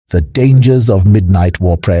The Dangers of Midnight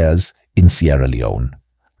War Prayers in Sierra Leone.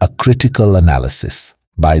 A critical analysis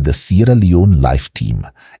by the Sierra Leone Life Team.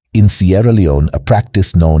 In Sierra Leone, a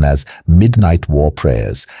practice known as midnight war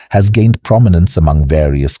prayers has gained prominence among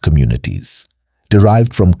various communities.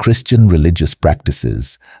 Derived from Christian religious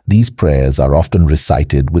practices, these prayers are often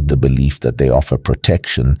recited with the belief that they offer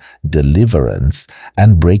protection, deliverance,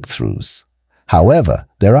 and breakthroughs. However,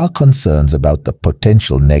 there are concerns about the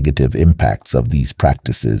potential negative impacts of these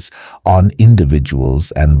practices on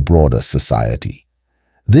individuals and broader society.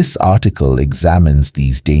 This article examines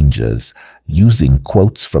these dangers using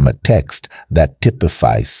quotes from a text that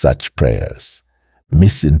typifies such prayers.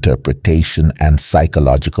 Misinterpretation and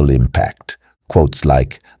psychological impact. Quotes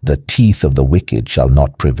like, "The teeth of the wicked shall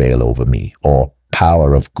not prevail over me," or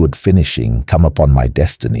 "Power of good finishing come upon my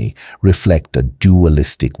destiny," reflect a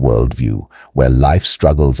dualistic worldview where life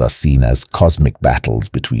struggles are seen as cosmic battles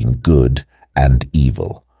between good and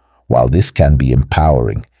evil. While this can be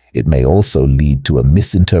empowering, it may also lead to a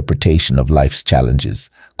misinterpretation of life's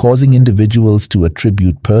challenges, causing individuals to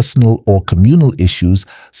attribute personal or communal issues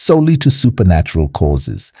solely to supernatural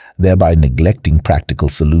causes, thereby neglecting practical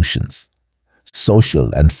solutions.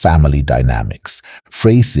 Social and family dynamics.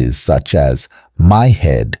 Phrases such as, "My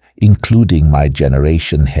head, including my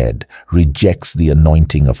generation head, rejects the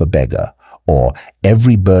anointing of a beggar," or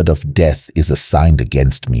 "Every bird of death is assigned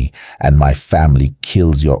against me, and my family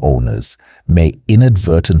kills your owners," may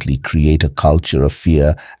inadvertently create a culture of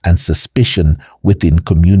fear and suspicion within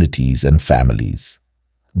communities and families.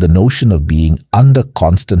 The notion of being under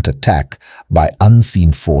constant attack by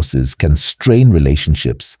unseen forces can strain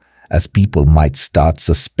relationships, as people might start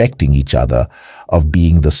suspecting each other of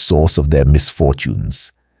being the source of their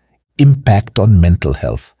misfortunes. Impact on mental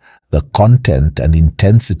health. The content and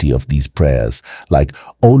intensity of these prayers, like,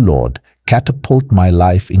 "O Lord, catapult my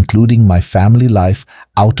life, including my family life,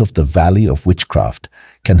 out of the valley of witchcraft,"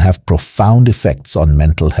 can have profound effects on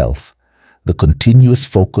mental health. The continuous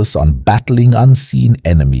focus on battling unseen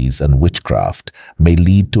enemies and witchcraft may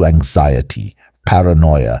lead to anxiety,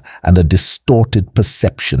 paranoia, and a distorted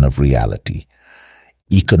perception of reality.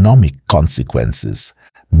 Economic consequences.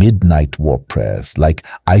 Midnight war prayers like,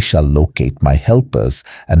 "I shall locate my helpers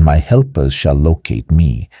and my helpers shall locate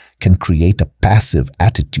me," can create a passive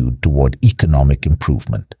attitude toward economic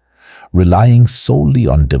improvement. Relying solely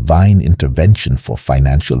on divine intervention for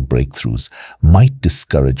financial breakthroughs might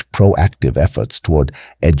discourage proactive efforts toward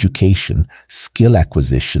education, skill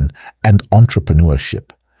acquisition, and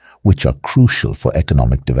entrepreneurship, which are crucial for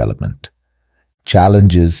economic development.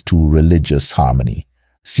 Challenges to religious harmony.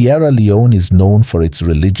 Sierra Leone is known for its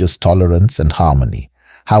religious tolerance and harmony.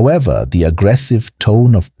 However, the aggressive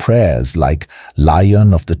tone of prayers like,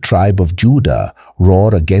 "Lion of the tribe of Judah,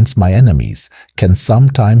 roar against my enemies," can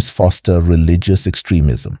sometimes foster religious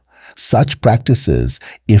extremism. Such practices,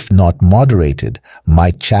 if not moderated,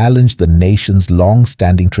 might challenge the nation's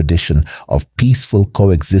long-standing tradition of peaceful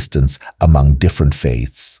coexistence among different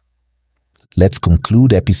faiths. Let's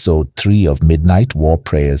conclude episode 3 of Midnight War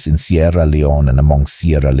Prayers in Sierra Leone and among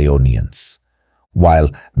Sierra Leoneans. While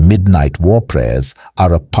midnight war prayers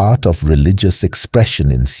are a part of religious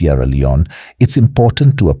expression in Sierra Leone, it's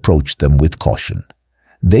important to approach them with caution.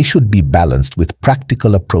 They should be balanced with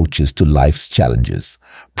practical approaches to life's challenges,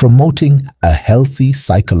 promoting a healthy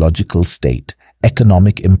psychological state,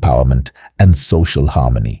 economic empowerment, and social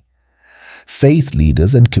harmony. Faith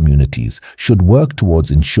leaders and communities should work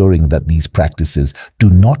towards ensuring that these practices do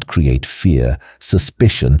not create fear,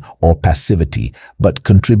 suspicion, or passivity, but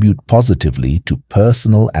contribute positively to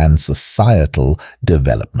personal and societal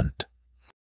development.